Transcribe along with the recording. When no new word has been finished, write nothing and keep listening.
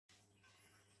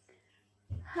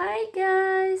Hi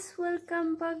guys!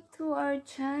 Welcome back to our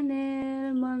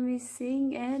channel,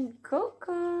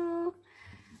 MommySihng&Koko.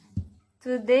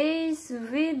 Today's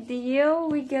video,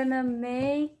 we're gonna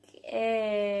make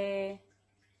a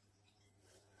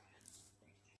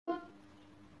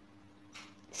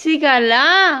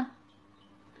Sigala!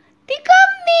 Tika,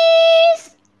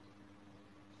 miss!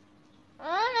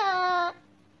 Hello.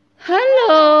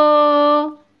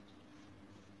 Hello!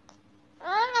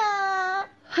 Hello.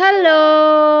 Hello!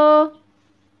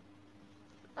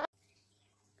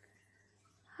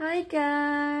 Hi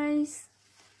guys!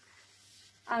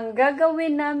 Ang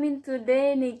gagawin namin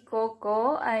today ni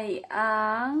Coco ay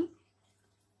ang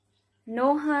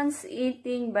No Hands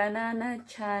Eating Banana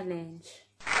Challenge.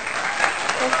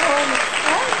 Coco, let's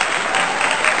start!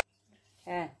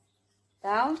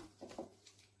 Down.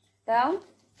 Down.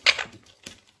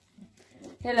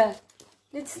 Ella,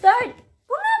 let's start!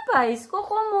 Punapais!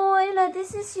 Coco mo! Ella,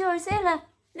 this is yours. Ella,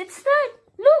 let's start!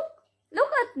 Look!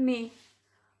 Look at me!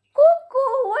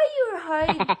 Coco, why you're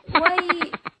hide? Why?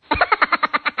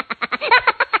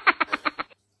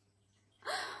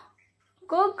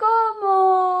 Coco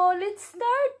mo, let's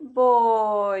start,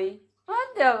 boy.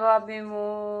 Ate, gabi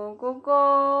mo,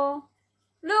 Coco.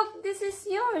 Look, this is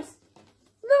yours.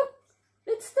 Look,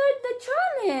 let's start the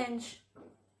challenge.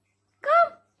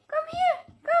 Come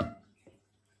here, come.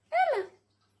 Ella,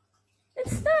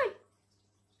 let's start.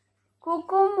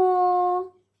 Coco mo,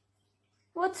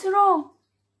 what's wrong?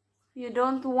 You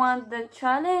don't want the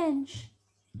challenge.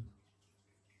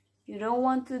 You don't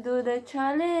want to do the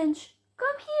challenge.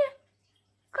 Come here.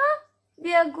 Come.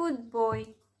 Be a good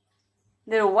boy.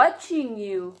 They're watching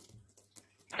you.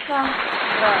 Come.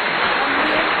 Come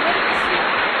here. Let me see.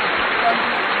 Come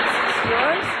here. This is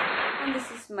yours. And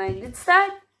this is mine. Let's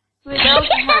start without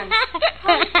hands.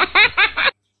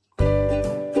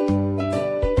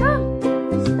 Come.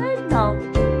 Let's start now.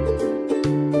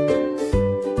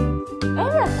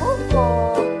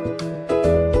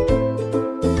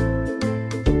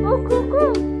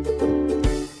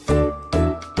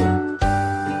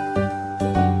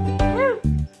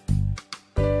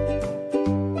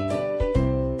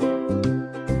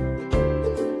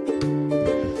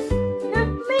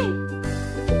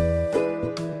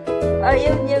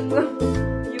 Ayaw niya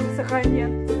yung sa kanya.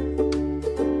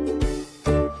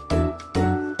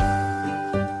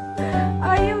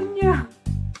 Ayaw niya.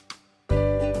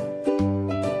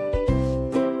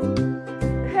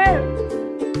 Help!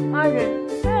 Okay,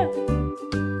 help!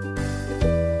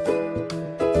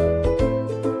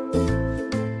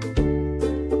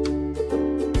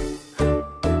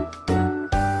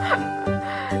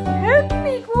 Help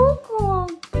me, Coco!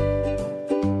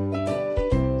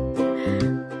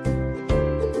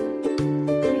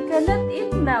 Cannot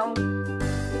eat now.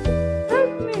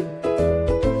 Help me.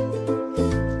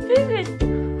 Take it.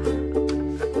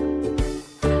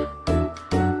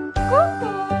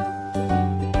 Coco.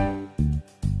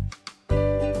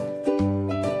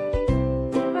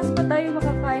 Bukas pa tayo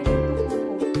makakain ito, Coco.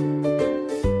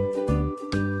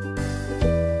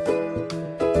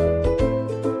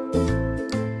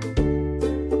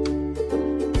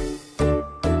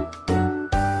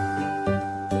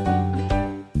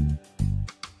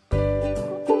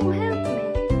 Help me.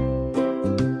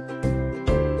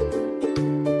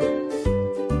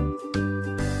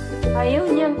 Ayaw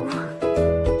niyang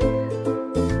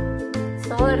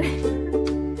sorry.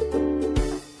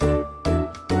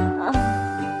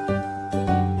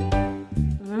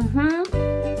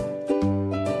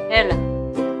 Ella.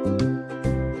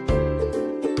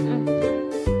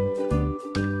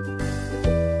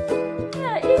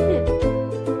 Yeah, eat it.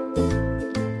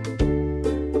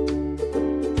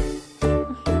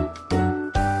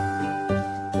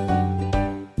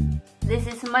 This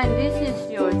is mine, this is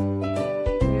yours.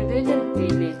 You didn't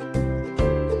feel it.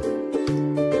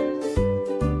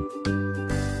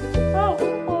 Oh,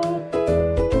 oh.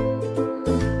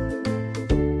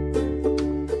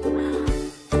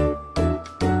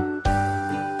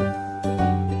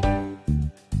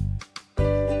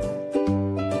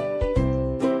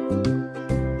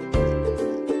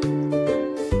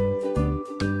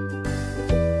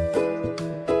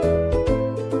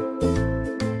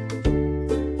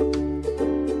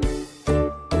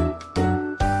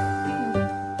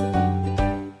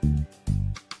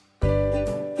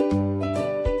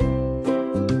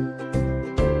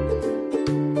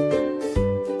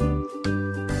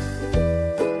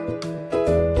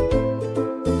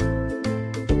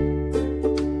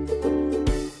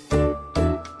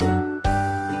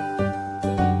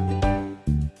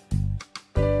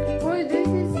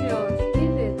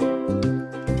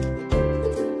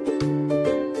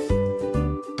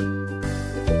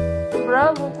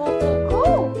 Bravo, Koko, go!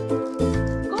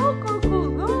 Go,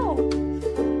 Koko, go!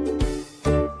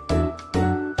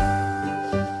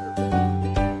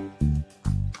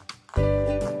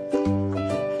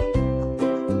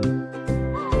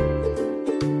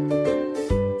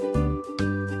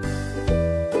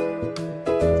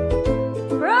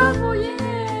 Bravo,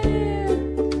 yeah!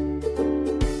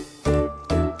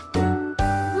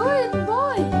 Do it,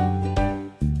 boy!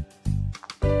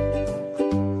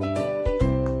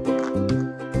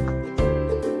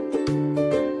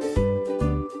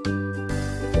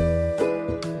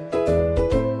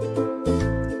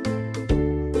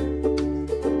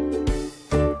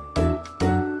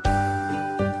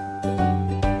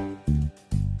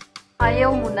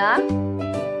 Ayaw mo na?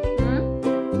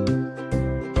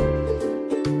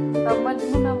 Tamad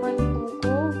mo naman,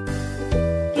 Koko.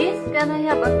 Kiss? Can I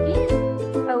have a kiss?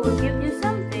 I will give you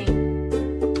something.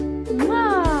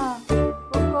 Mwah!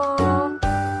 Koko.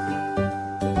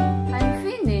 I'm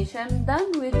finished. I'm done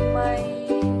with my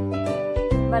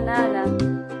banana.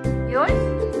 Yours?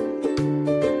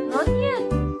 Not yet.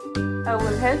 I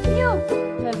will help you.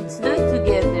 Now let's do it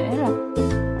together.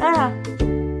 Era.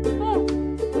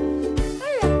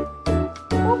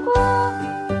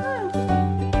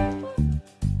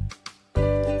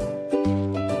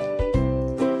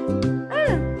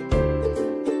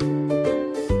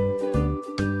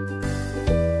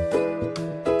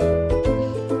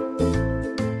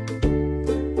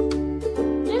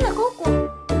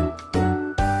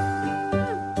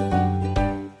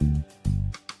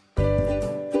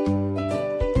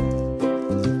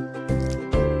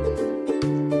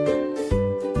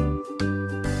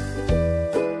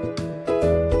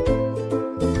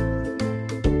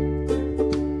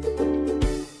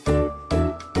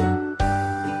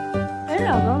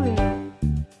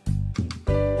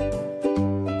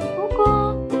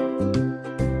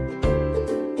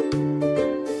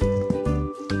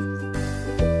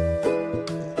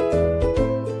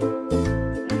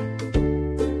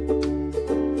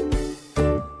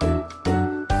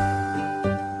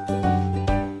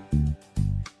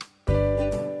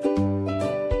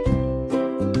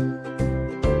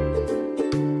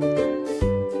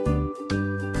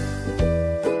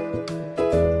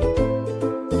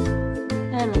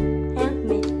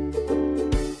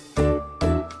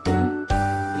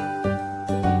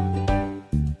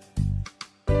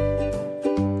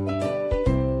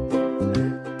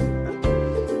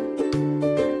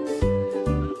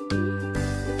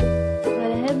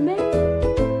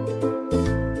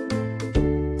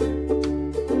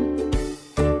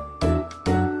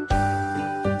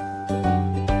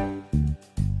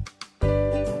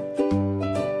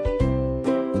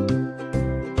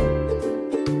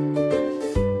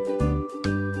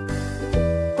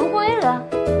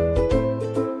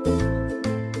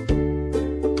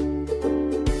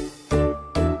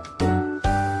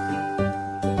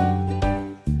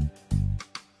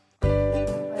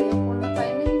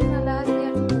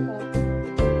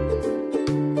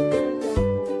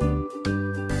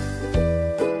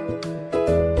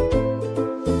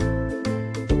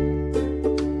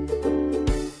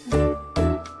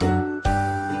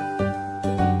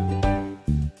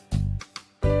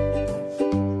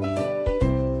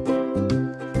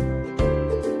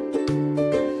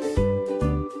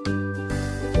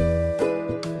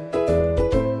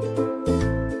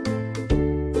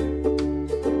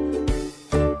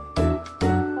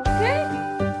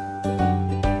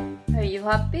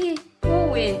 Happy?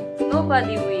 Who wins?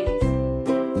 Nobody wins.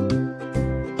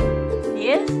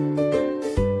 Yes?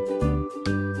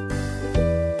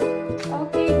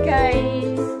 Okay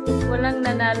guys. Walang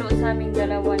nanalo sa aming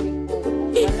dalawa ni Koko.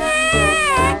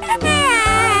 Walang nanalo.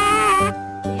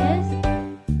 Yes?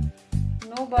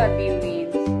 Nobody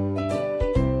wins.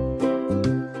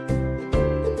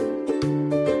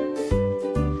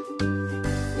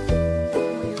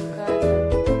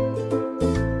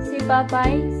 Say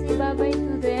bye-bye. Say bye-bye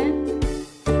to them.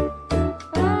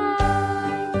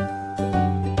 Bye.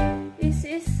 This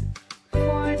is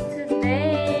for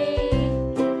today.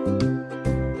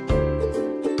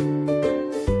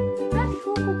 Hi,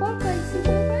 Koko. Bye-bye. Say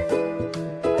bye-bye.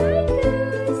 Bye,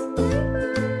 guys.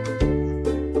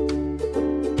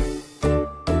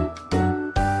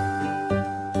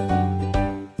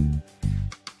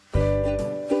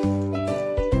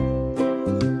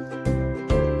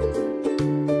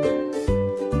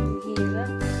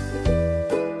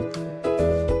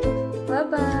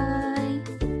 Bye-bye.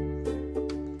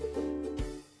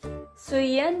 So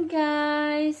yan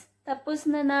guys, tapos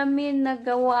na namin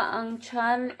nagawa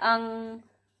ang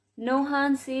no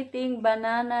hand sitting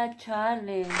banana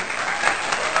challenge.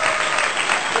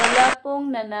 Wala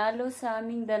pong nanalo sa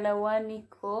aming dalawa ni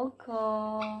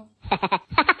Koko.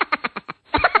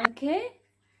 Okay?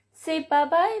 Say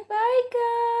bye-bye, bye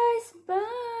guys.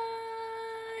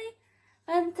 Bye.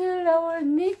 Until our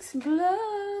next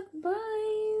vlog.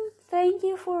 Bye. Thank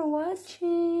you for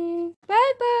watching.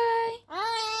 Bye-bye.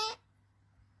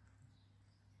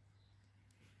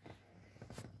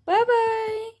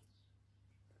 Bye-bye.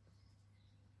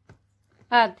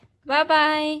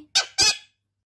 Bye-bye.